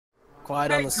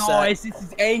Quiet on the set. Guys, this is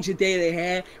Angeldealer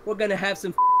here. We're gonna have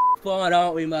some fun,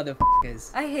 aren't we,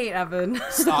 motherfuckers? I hate Evan.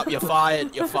 Stop! You're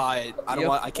fired. You're fired.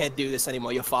 I can't do this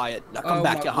anymore. You're fired. Now come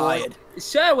back. You're hired.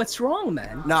 Sir, what's wrong,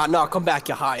 man? No, come back.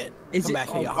 You're hired. Come back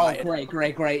here. You're hired. Oh,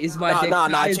 great. Is my dick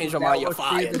I changed my mind. You're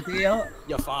fired.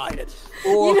 You're fired.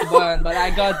 Oh, man, but I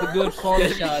got the good cum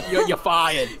shots. You're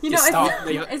fired. You know,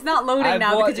 it's not loading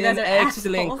now because you guys are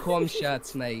excellent assholes. cum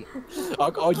shots, mate.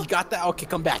 Oh, you got that? Okay,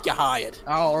 come back. You're hired.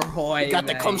 Oh, boy, You got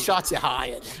the cum shots. You're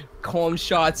hired. Cum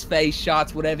shots, face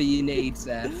shots, whatever you need,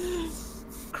 sir.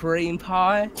 Cream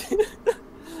pie.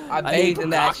 I bathe in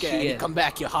that shit. Come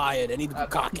back. You're hired. I need the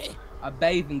bukkake. I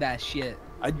bathe in that shit.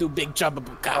 I do big job of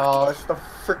bukkake. Oh, it's the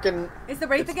freaking. Is the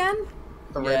Wraith again?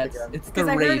 The Wraith again. It's the Because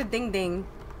I heard a Wraith. ding ding.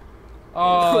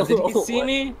 Oh, did he see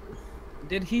me?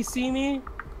 Did he see me?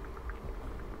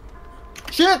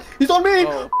 Shit! He's on me!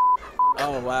 Oh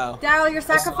wow. Daryl, your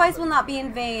sacrifice will not be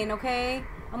in vain, okay?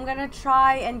 I'm gonna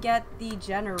try and get the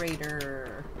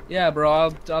generator. Yeah,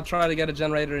 bro. I'll try to get a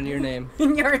generator in your name.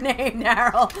 In your name,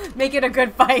 Daryl. Make it a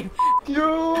good fight.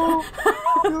 You.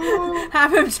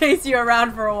 Have him chase you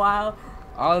around for a while.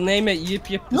 I'll name it Yip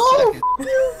Yip the No! Second.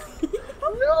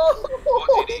 No!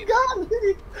 He got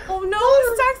me! Oh no,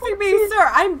 he's texting me, sir.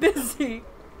 I'm busy.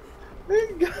 He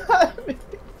got me!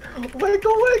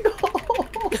 Wiggle!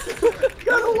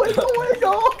 Gotta wiggle!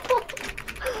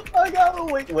 I gotta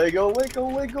wiggle!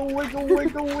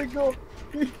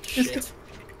 Shit.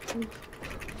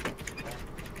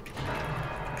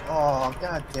 Oh,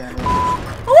 god damn it.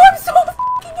 Oh, I'm so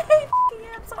fucking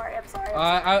I'm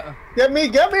sorry. Get me!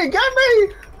 You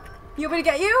want me to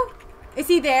get you? Is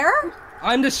he there?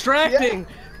 I'm distracting.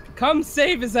 Come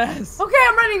save his ass. Okay,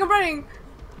 I'm running.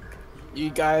 You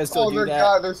guys still do that?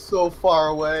 God, they're so far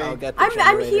away. I'll get the I'm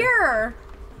generator. here.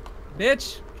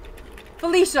 Bitch.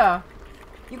 Felicia,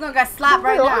 you're gonna get slapped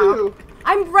right Where are now. you?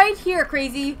 I'm right here,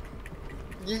 crazy.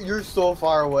 You're so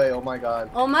far away, oh my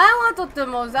god. Oh my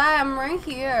god, I'm right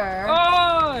here.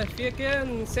 Oh, if you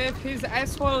can save his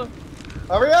asshole.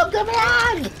 Hurry up, come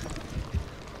on!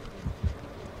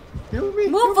 Heal me!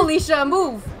 Move, Felicia,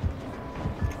 move.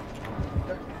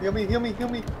 Heal me!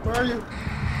 Where are you?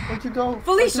 Where'd you go?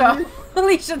 Felicia,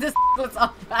 this was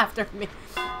up after me.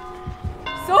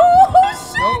 So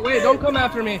shit. No, wait, don't come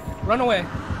after me. Run away.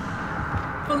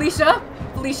 Felicia,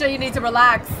 you need to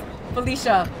relax.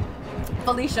 Felicia,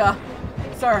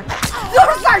 sir,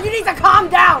 you need to calm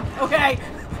down, okay?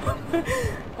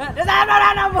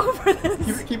 No, move for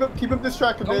this. Keep him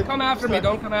distracted, Don't come after me.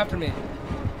 Don't come after me.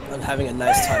 I'm having a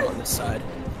nice time on this side.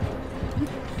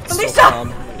 It's Felicia, so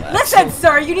calm. listen,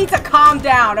 sir, you need to calm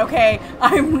down, okay?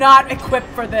 I'm not equipped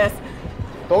for this.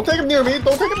 Don't take him near me!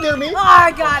 Oh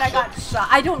my god, I got shot.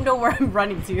 I don't know where I'm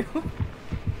running to.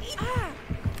 Yes,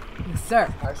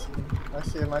 sir. I see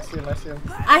him. I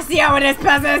see how it is,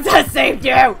 peasants. I saved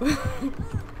you. Oh,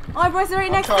 my boy's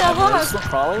right next to the hook. Still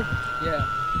crawling? Yeah.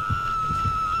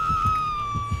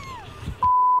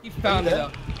 He found it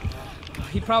out.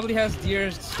 He probably has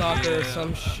deer stalker or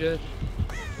some shit.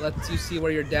 Lets you see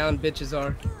where your down bitches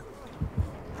are.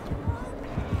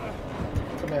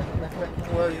 Come here.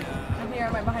 Where are you? I'm here.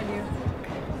 I'm right behind you.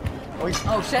 Oh,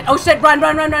 Oh shit! Run!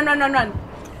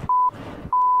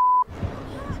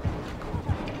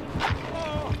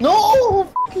 No!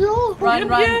 F you! Run!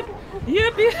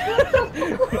 Yep.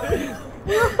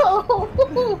 No!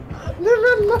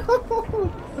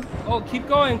 No! Oh, keep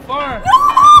going far. No!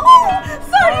 Sir,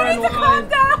 Far you and need to calm wide.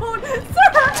 down! Sir,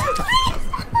 please!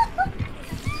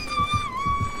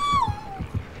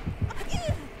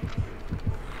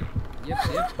 Yep.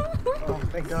 Oh,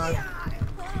 thank God.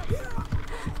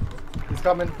 He's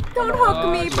coming. Don't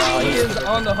hook me, He please! is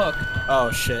on the hook.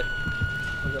 Oh shit.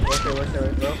 We're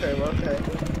okay.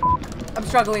 I'm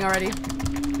struggling already.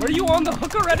 Were you on the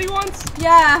hook already once?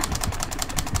 Yeah.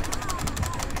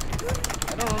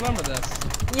 I don't remember this.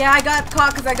 Yeah, I got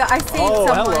caught because I saved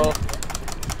someone.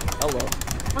 Hello.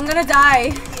 I'm gonna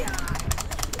die.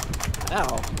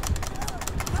 Ow.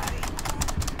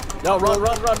 No, run. Go.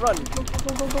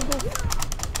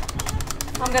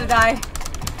 I'm gonna die.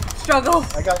 Struggle.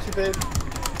 I got you, babe.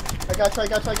 I got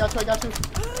you.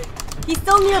 He's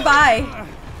still nearby.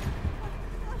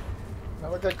 No,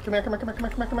 we're good. Come here.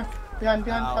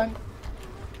 Behind.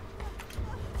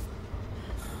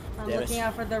 I'm Damn looking it.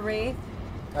 out for the Wraith.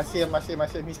 I see him.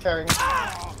 He's carrying.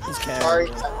 He's carrying. Sorry,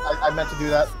 I meant to do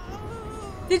that.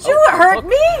 Did you hurt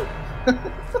me?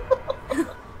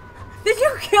 Did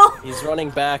you kill? He's running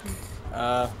back.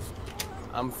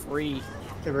 I'm free.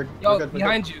 Okay, we're Yo, good.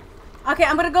 behind you. Okay,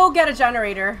 I'm gonna go get a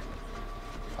generator.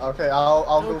 Okay, I'll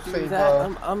go Don't do save.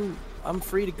 that. I'm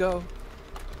free to go.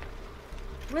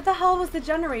 Where the hell was the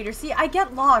generator? See, I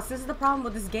get lost. This is the problem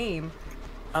with this game.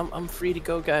 I'm free to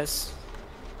go, guys.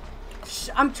 Shh,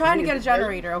 I'm trying to get a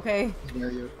generator, okay? He's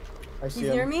near you. I see He's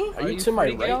him. near me? Are you to my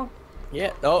free to right? go?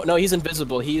 Yeah. No, he's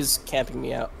invisible. He's camping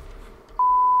me out.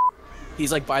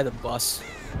 He's like by the bus.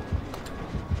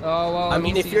 Oh well. I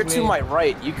mean, if you're to my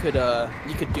right, you could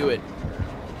do it.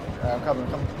 I'm coming.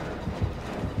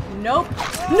 Nope.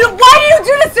 No, why do you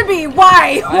do this to me?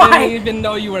 Why? I Why? didn't even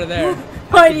know you were there.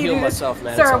 Why can do you heal do this? myself,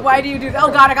 man. It's Sir, all why good. do you do that?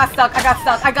 Oh god, I got stuck. I got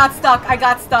stuck. I got stuck. I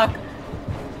got stuck.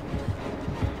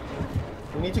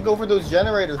 We need to go for those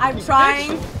generators. I'm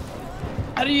trying.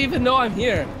 How do you even know I'm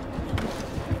here?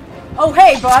 Oh,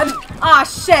 hey, bud. Ah,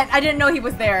 shit. I didn't know he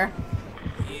was there.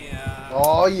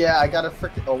 Oh yeah, I got a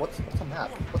freaking. Oh, what's the map?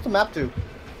 What's the map do?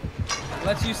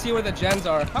 Lets you see where the gens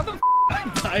are. How the f I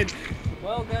died?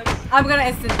 Well, guys. I'm gonna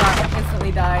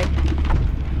instantly die.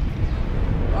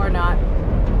 Or not.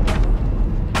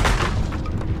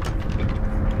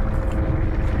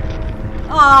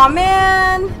 Aw,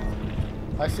 man.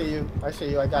 I see you. I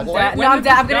see you. I got I'm you. dead. No, When I'm did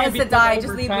dead. this I'm gonna guy instant become die. Just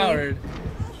leave me. overpowered?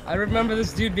 I remember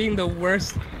this dude being the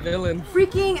worst villain.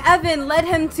 Freaking Evan led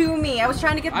him to me. I was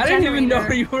trying to get the I didn't generator. even know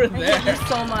you were I hate there. you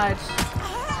so much.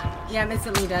 Yeah, I'm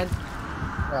instantly dead.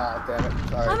 Ah, damn it. On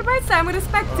the Sorry. bright side, I'm gonna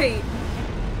spectate.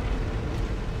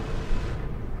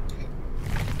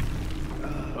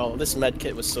 Oh, this med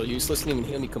kit was so useless. Didn't even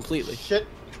heal me completely. Shit.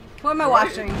 What am I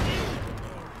watching?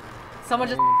 Someone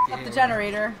just up the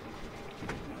generator.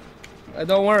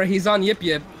 Don't worry, he's on Yip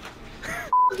Yip.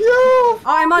 You. Oh,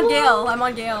 I'm on Gale. I'm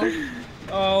on Gale.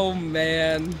 Oh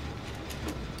man.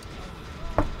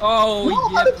 Oh No,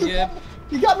 Yip Yip.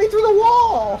 You got me through the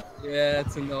wall. Yeah,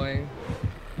 it's annoying.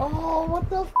 Oh, what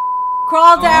the?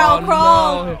 Crawl down, Oh,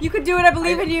 crawl. no. You can do it. I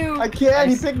believe in you. I can't.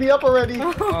 He picked me up already.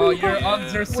 Oh, your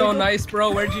Uggs are so nice,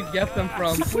 bro. Where'd you get them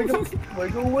from? Wiggle,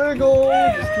 wiggle, wiggle.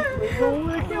 Just keep wiggle,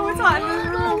 wiggle. It's hot.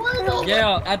 Wiggle, wiggle.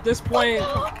 Yeah, at this point,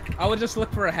 I would just look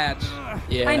for a hatch.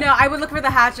 Yeah. I know. I would look for the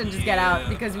hatch and just get out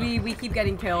because we keep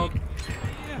getting killed.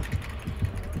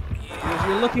 If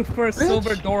you're looking for a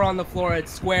silver door on the floor,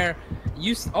 it's square.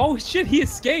 Oh shit, he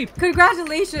escaped.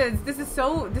 Congratulations. This is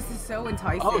so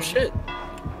enticing. Oh shit.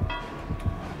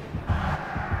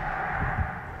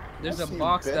 There's a Bless you,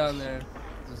 box bitch. down there.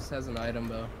 This has an item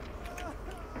though.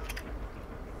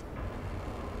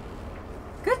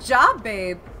 Good job,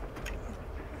 babe.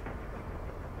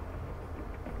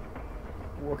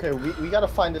 Okay, we gotta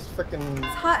find this freaking. It's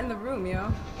hot in the room,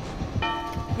 yo.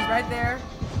 He's right there.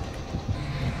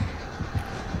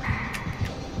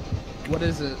 What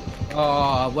is it?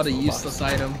 Oh, what a useless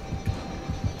item.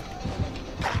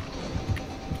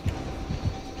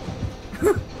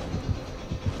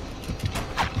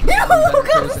 Oh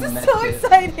god, this Frozen is med so kit.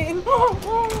 exciting.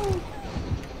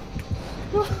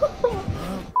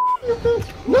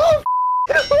 No.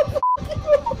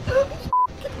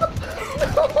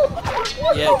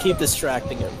 Yeah, keep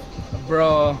distracting him.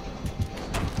 Bro.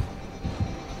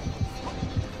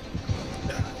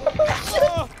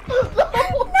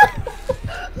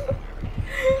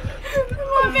 Come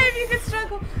on, babe, you can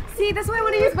struggle. See, that's why I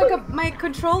want to use my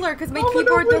controller because my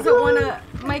keyboard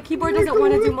doesn't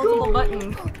want to do multiple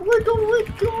buttons. Wiggle,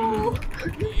 wiggle.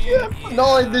 Yeah.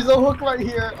 No, there's a hook right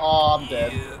here. Oh, I'm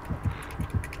dead.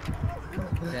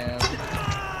 Damn.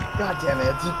 God damn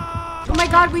it. Oh my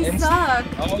god, we suck.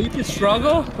 Oh, you can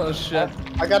struggle? Oh shit.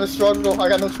 I gotta struggle. I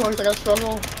got no choice. I gotta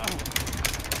struggle.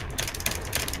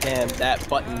 Damn, that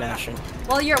button mashing.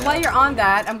 While you're on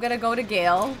that, I'm gonna go to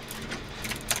Gale.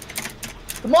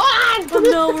 Come on! And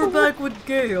now we're back with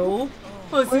Gale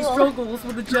as he struggles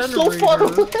with the generator. So far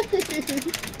away.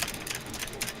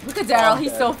 Look at Daryl,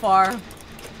 he's so far.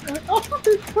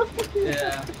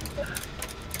 Yeah.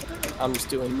 I'm just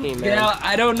doing me, man. Yeah,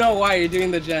 I don't know why you're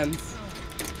doing the gens.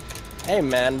 Hey,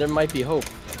 man, there might be hope.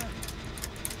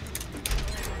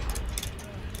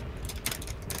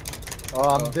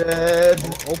 Oh, I'm dead.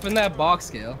 Open that box,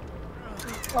 Gale.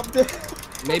 I'm dead.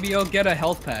 Maybe you'll get a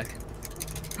health pack.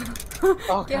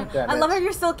 Oh, Gale, God damn I it. love how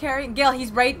you're still carrying. Gale,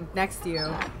 he's right next to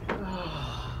you.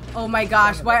 Oh my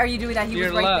gosh, why are you doing that? He was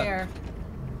Your right left. there.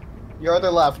 Your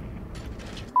other left.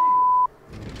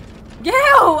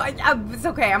 Gale! It's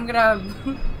okay, I'm gonna...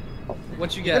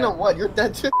 What you You get? know what? You're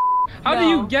dead too. How do No.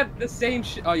 you get the same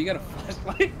shit? Oh, you got a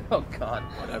flashlight? Oh god.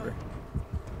 Whatever.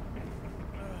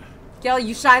 Gale,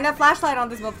 you shine that flashlight on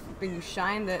this motherfucker. You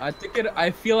shined it.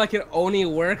 I feel like it only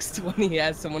works when he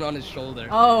has someone on his shoulder.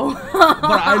 Oh.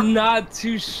 But I'm not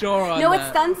too sure on No, that. it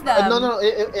stuns them.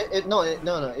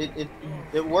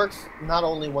 It works not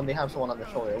only when they have someone on their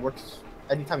shoulder. It works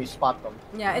anytime you spot them.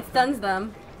 Yeah, it stuns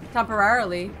them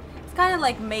temporarily. It's kind of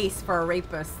like mace for a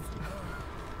rapist.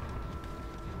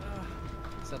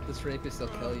 Except this rapist will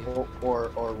kill you. Or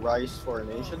rice for a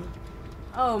nation.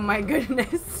 Oh my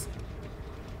goodness. Is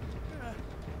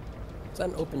that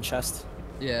an open chest?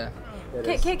 Yeah.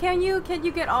 Can you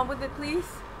get on with it, please?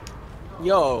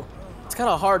 Yo, it's kind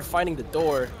of hard finding the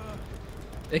door.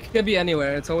 It could be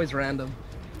anywhere. It's always random.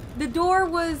 The door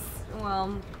was,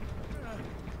 well,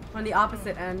 on the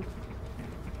opposite end.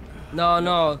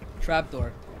 No,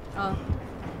 trapdoor. Oh.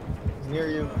 He's near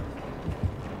you.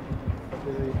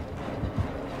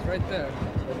 It's right there.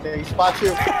 Okay, he spots you.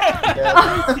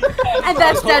 Yeah. And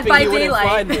that's Dead by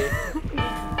Daylight.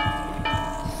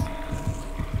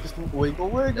 Just wiggle,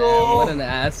 Damn, wiggle. what an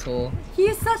asshole. He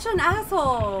is such an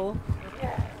asshole.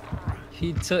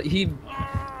 He.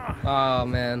 Oh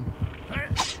man.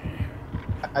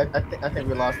 I think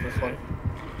we lost this one.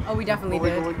 Oh, we definitely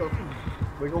Wiggle, did. wiggle,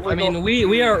 wiggle, wiggle. I mean,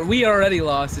 we already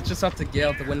lost. It's just up to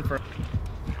Gale to win for.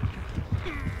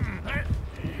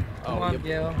 Come on,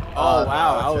 Gale. Oh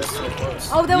wow, I was so close.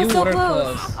 Oh, that was You so were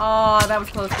close. close. Oh, that was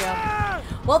close, yeah.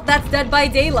 Well, that's Dead by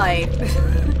Daylight.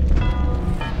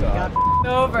 Got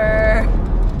over.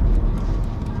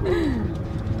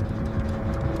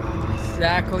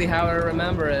 Exactly how I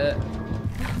remember it.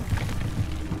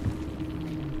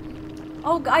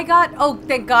 Oh, oh,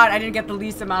 thank God, I didn't get the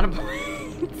least amount of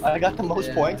points. I got the most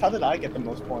Yeah. points. How did I get the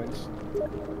most points?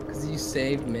 Cause you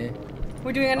saved me.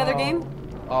 We're doing another game?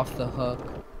 Off the hook.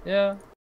 Yeah.